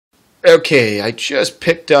Okay, I just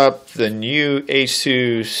picked up the new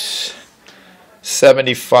Asus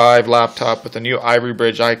 75 laptop with the new Ivory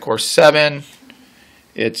Bridge iCore 7.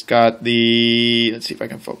 It's got the, let's see if I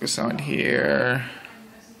can focus on here.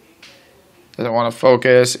 Doesn't want to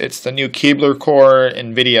focus. It's the new Keebler core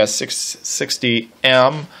Nvidia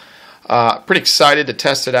 660M. Pretty excited to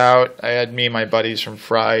test it out. I had me and my buddies from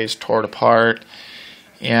Fry's tore it apart.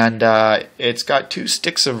 And it's got 2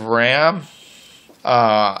 sticks of RAM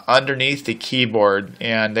underneath the keyboard,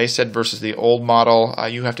 and they said versus the old model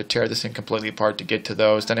you have to tear this thing completely apart to get to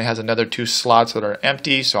those. Then it has another 2 slots that are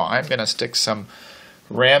empty, so I'm gonna stick some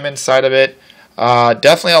RAM inside of it.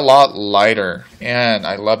 Definitely a lot lighter, and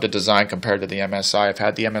I love the design compared to the MSI. I've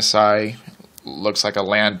had the MSI, looks like a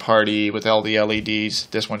LAN party with all the LEDs.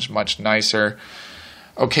 This one's much nicer.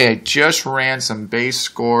 Okay, I just ran some base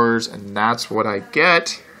scores, and that's what I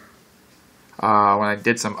get. When I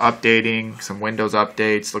did some updating, some Windows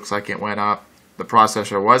updates, looks like it went up. The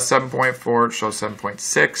processor was 7.4, it shows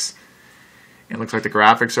 7.6. It looks like the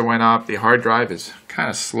graphics went up. The hard drive is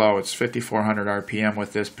kind of slow. It's 5400 RPM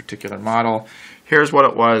with this particular model. Here's what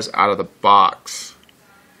it was out of the box.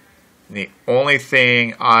 And the only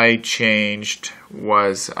thing I changed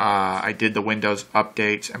was I did the Windows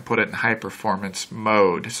updates and put it in high performance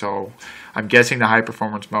mode. So I'm guessing the high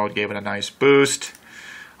performance mode gave it a nice boost.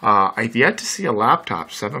 I've yet to see a laptop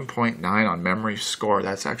 7.9 on memory score.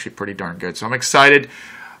 That's actually pretty darn good. So I'm excited.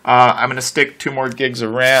 I'm going to stick 8 more gigs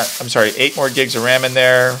of RAM in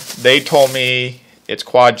there. They told me it's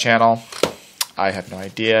quad channel. I have no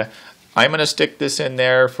idea. I'm going to stick this in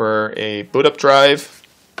there for a boot up drive.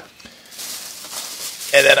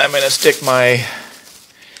 And then I'm going to stick my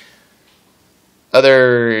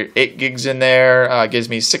other 8 gigs in there. Gives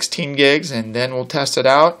me 16 gigs, and then we'll test it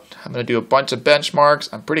out. I'm going to do a bunch of benchmarks.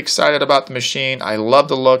 I'm pretty excited about the machine. I love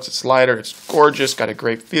the looks. It's lighter. It's gorgeous. Got a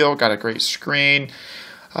great feel. Got a great screen.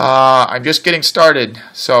 I'm just getting started.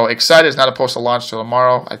 So excited. It's not supposed to launch till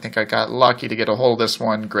tomorrow. I think I got lucky to get a hold of this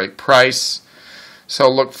one. Great price. So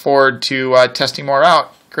look forward to testing more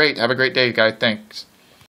out. Great. Have a great day, guys. Thanks.